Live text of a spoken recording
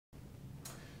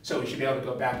So we should be able to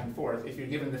go back and forth. If you're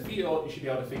given the field, you should be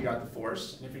able to figure out the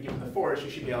force. And if you're given the force, you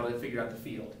should be able to figure out the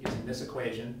field using this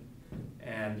equation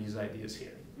and these ideas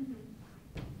here.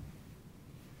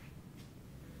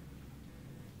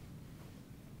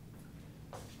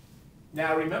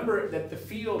 Now remember that the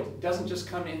field doesn't just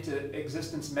come into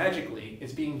existence magically,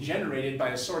 it's being generated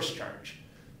by a source charge.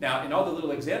 Now in all the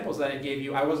little examples that I gave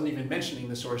you, I wasn't even mentioning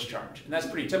the source charge, and that's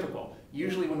pretty typical.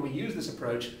 Usually when we use this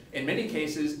approach, in many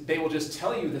cases they will just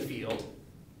tell you the field,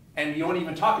 and you won't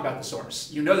even talk about the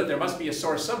source. You know that there must be a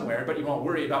source somewhere, but you won't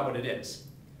worry about what it is.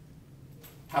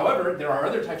 However, there are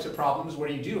other types of problems where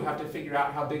you do have to figure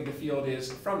out how big the field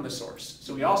is from the source.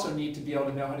 So we also need to be able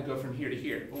to know how to go from here to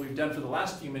here. What we've done for the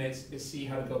last few minutes is see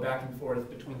how to go back and forth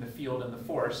between the field and the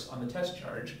force on the test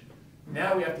charge.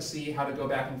 Now we have to see how to go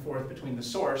back and forth between the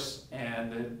source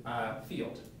and the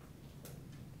field.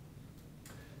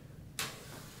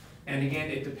 And again,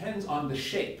 it depends on the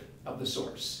shape of the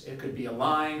source. It could be a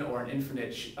line or an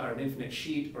infinite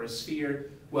sheet or a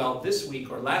sphere. Well, this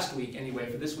week, or last week anyway,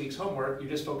 for this week's homework, you're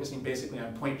just focusing basically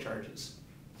on point charges.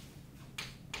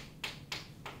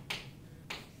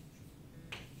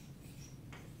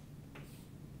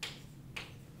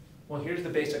 Well, here's the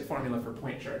basic formula for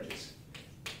point charges.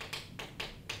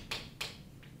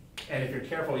 And if you're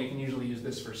careful, you can usually use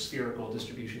this for spherical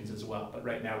distributions as well, but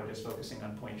right now we're just focusing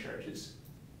on point charges.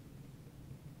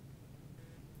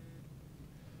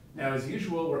 Now, as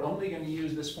usual, we're only going to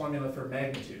use this formula for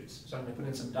magnitudes. So I'm going to put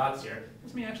in some dots here.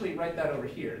 Let me actually write that over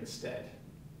here instead.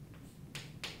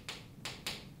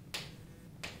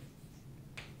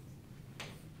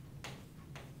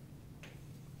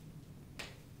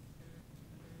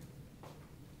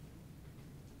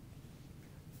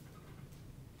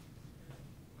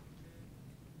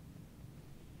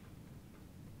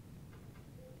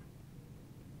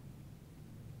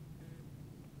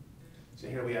 So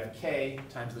here we have k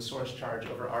times the source charge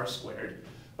over r squared.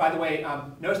 By the way,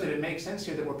 notice that it makes sense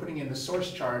here that we're putting in the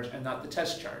source charge and not the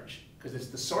test charge, because it's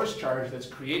the source charge that's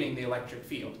creating the electric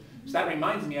field. So that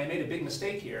reminds me, I made a big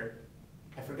mistake here.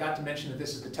 I forgot to mention that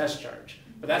this is the test charge.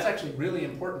 But that's actually really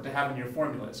important to have in your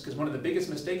formulas, because one of the biggest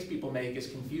mistakes people make is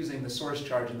confusing the source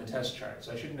charge and the test charge.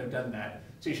 So I shouldn't have done that.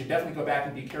 So you should definitely go back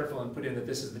and be careful and put in that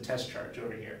this is the test charge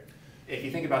over here. If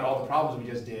you think about all the problems we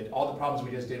just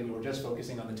did, we were just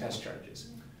focusing on the test charges.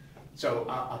 So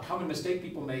a common mistake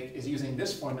people make is using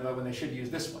this formula when they should use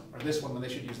this one, or this one when they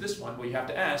should use this one. Well, you have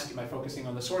to ask, am I focusing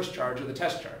on the source charge or the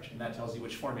test charge? And that tells you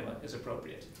which formula is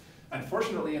appropriate.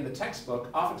 Unfortunately, in the textbook,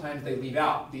 oftentimes they leave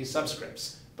out these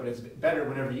subscripts, but it's better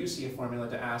whenever you see a formula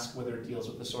to ask whether it deals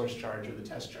with the source charge or the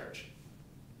test charge.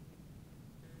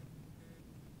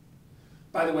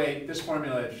 By the way, this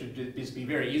formula should just be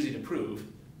very easy to prove.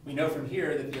 We know from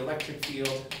here that the electric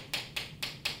field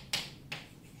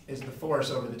is the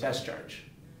force over the test charge.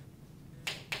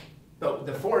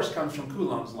 The force comes from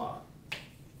Coulomb's law.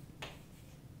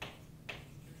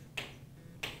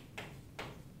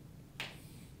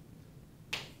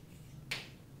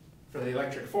 For the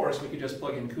electric force, we could just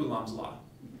plug in Coulomb's law.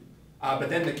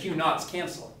 But then the Q naughts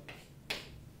cancel.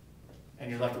 And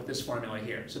you're left with this formula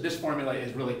here. So this formula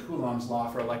is really Coulomb's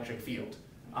law for electric field.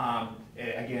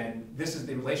 Again, this is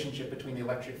the relationship between the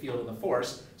electric field and the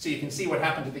force. So you can see what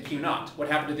happened to the Q naught. What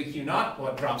happened to the Q naught?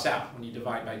 Well, it drops out when you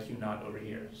divide by Q naught over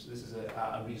here. So this is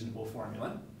a reasonable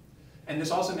formula. And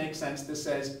this also makes sense. This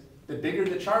says the bigger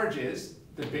the charge is,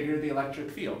 the bigger the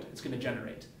electric field it's going to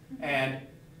generate. And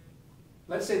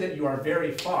let's say that you are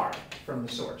very far from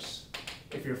the source.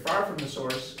 If you're far from the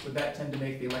source, would that tend to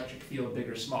make the electric field big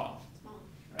or small? Small.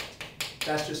 Right.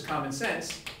 That's just common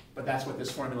sense. But that's what this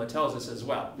formula tells us as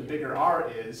well. The bigger r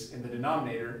is in the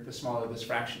denominator, the smaller this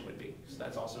fraction would be. So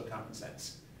that's also common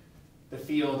sense. The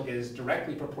field is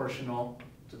directly proportional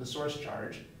to the source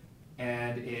charge,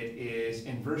 and it is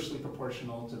inversely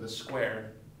proportional to the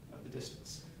square of the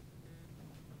distance.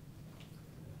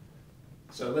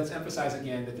 So let's emphasize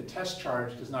again that the test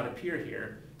charge does not appear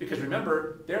here, because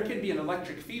remember, there could be an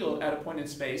electric field at a point in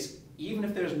space even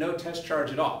if there's no test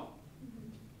charge at all.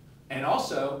 And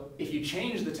also, if you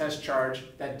change the test charge,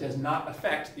 that does not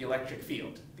affect the electric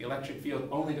field. The electric field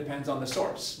only depends on the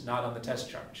source, not on the test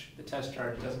charge. The test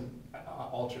charge doesn't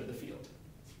alter the field.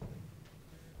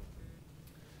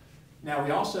 Now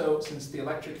we also, since the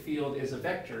electric field is a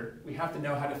vector, we have to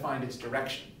know how to find its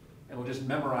direction. And we'll just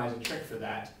memorize a trick for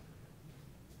that.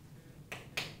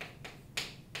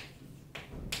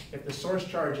 If the source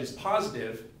charge is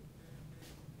positive,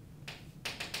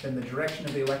 then the direction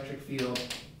of the electric field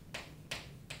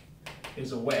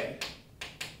is away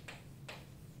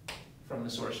from the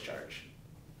source charge.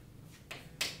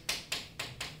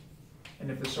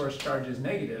 And if the source charge is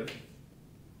negative,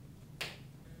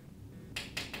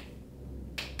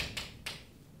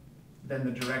 then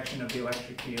the direction of the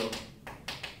electric field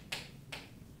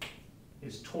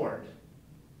is toward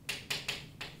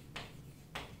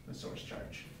the source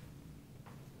charge.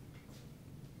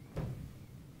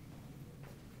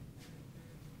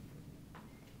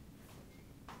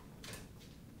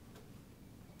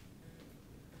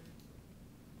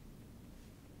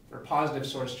 For positive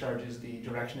source charges, the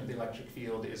direction of the electric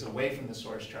field is away from the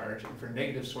source charge, and for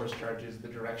negative source charges, the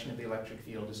direction of the electric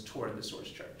field is toward the source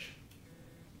charge.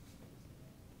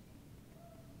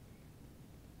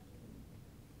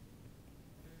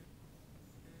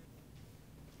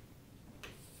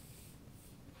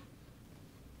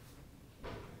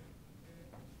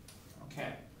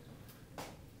 Okay.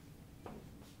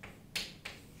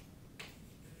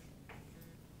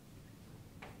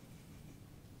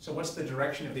 So what's the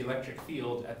direction of the electric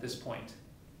field at this point?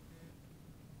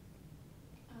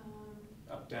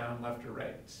 Up, down, left, or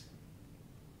right? It's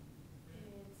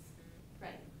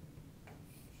right.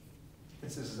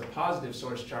 Since this is a positive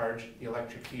source charge, the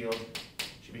electric field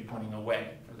should be pointing away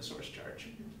from the source charge.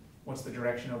 Mm-hmm. What's the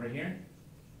direction over here?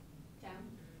 Down.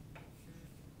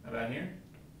 About here?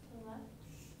 To the left.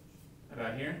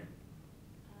 About here?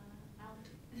 Out.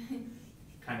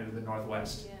 Kind of to the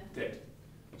northwest. Yeah. Good.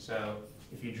 So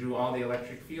if you drew all the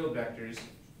electric field vectors,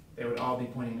 they would all be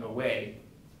pointing away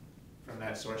from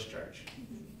that source charge.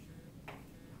 Mm-hmm.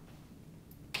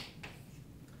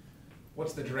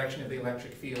 What's the direction of the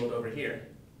electric field over here?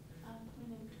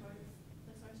 Pointing towards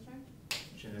the source charge.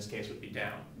 Which in this case would be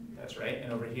down. Mm-hmm. That's right.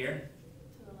 And over here?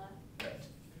 To the left. Right.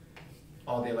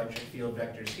 All the electric field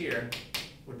vectors here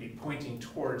would be pointing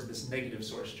towards this negative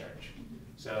source charge. Mm-hmm.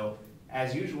 So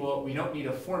as usual, we don't need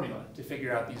a formula to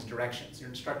figure out these directions. Your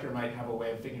instructor might have a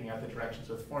way of figuring out the directions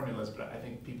with formulas, but I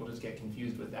think people just get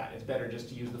confused with that. It's better just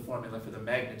to use the formula for the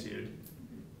magnitude.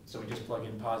 So we just plug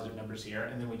in positive numbers here,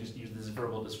 and then we just use this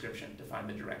verbal description to find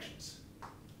the directions.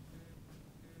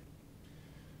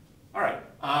 All right,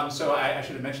 so I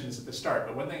should have mentioned this at the start,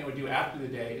 but one thing I would do after the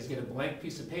day is get a blank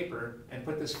piece of paper and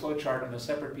put this flow chart on a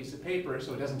separate piece of paper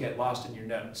so it doesn't get lost in your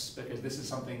notes, because this is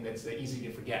something that's easy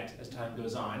to forget as time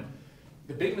goes on.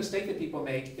 The big mistake that people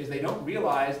make is they don't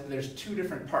realize that there's two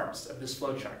different parts of this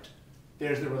flow chart.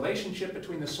 There's the relationship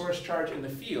between the source charge and the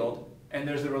field, and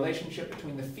there's the relationship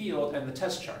between the field and the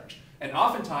test charge. And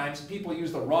oftentimes, people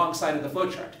use the wrong side of the flow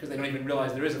chart because they don't even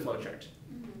realize there is a flow chart.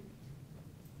 Mm-hmm.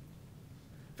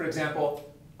 For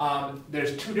example,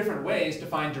 there's two different ways to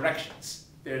find directions.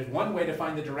 There's one way to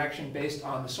find the direction based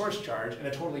on the source charge, and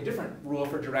a totally different rule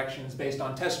for directions based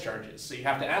on test charges. So you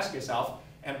have to ask yourself,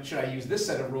 should I use this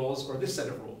set of rules or this set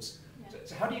of rules? Yeah.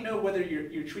 So how do you know whether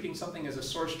you're treating something as a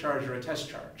source charge or a test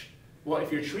charge? Well,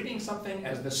 if you're treating something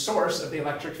as the source of the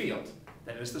electric field,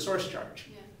 then it's the source charge.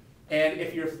 Yeah. And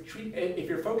if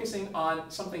you're focusing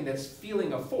on something that's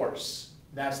feeling a force,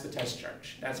 that's the test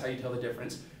charge. That's how you tell the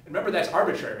difference. And remember, that's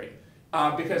arbitrary,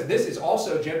 because this is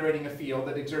also generating a field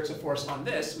that exerts a force on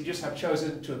this. We just have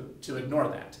chosen to ignore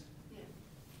that.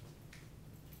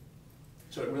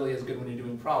 So it really is good when you're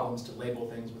doing problems to label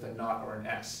things with a not or an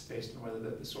S based on whether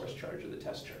they're the source charge or the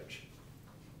test charge.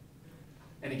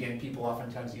 And again, people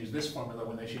oftentimes use this formula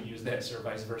when they should use this, or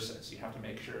vice versa. So you have to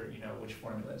make sure you know which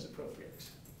formula is appropriate.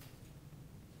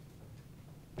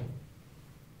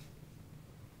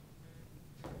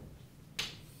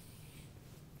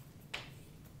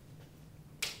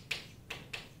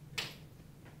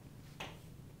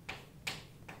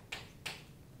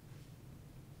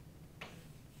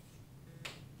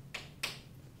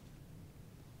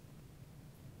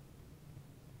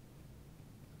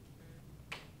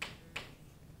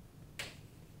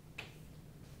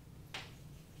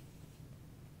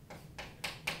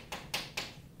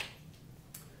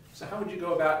 So how would you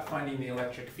go about finding the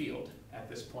electric field at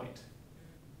this point?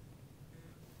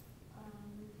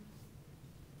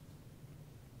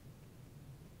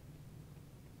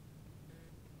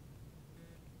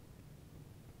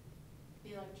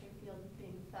 The electric field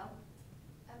being felt,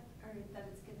 or that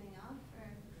it's giving off, or?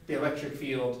 The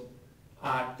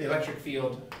electric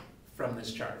field from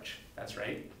this charge. That's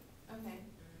right. Okay.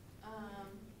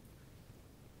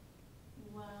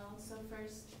 Well, so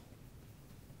first,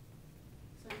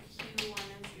 so Q1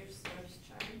 is your source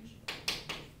charge.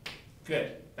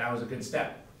 Good. That was a good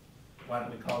step. Why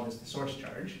don't we call this the source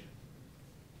charge?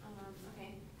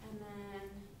 Okay, and then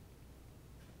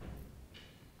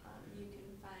you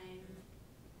can find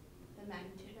the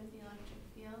magnitude of the electric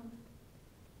field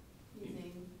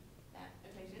using that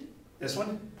equation. This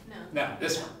one? No. No,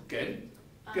 this one. Good.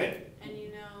 Good. And you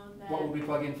know that What would we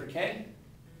plug in for K?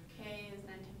 K is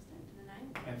 9 times 10 to the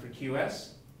 9. And for QS?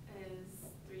 Is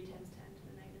 3 times 10 to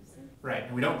the negative 6. Right,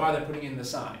 and we don't bother putting in the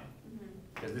sign.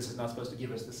 Mm-hmm. because this is not supposed to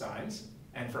give us the signs.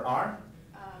 And for r?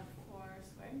 4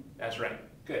 squared. That's right,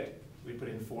 good. We put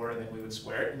in 4 and then we would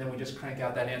square it, and then we just crank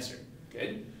out that answer,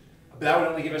 good? But that would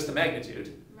only give us the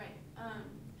magnitude. Right,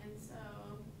 and so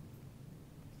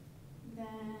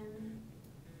then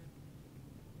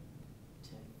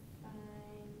to find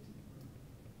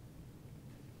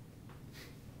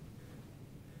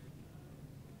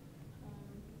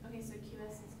okay, so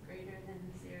QS is greater than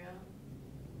 0,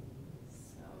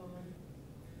 so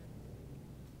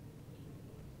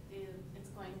it's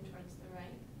going towards the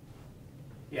right.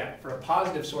 Yeah, for a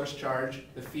positive source charge,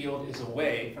 the field is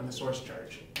away from the source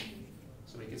charge.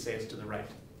 So we could say it's to the right.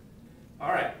 All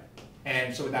right,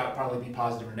 and so that would probably be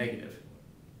positive or negative.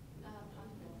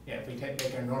 Positive. Yeah, if we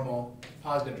take our normal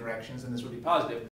positive directions, then this would be positive.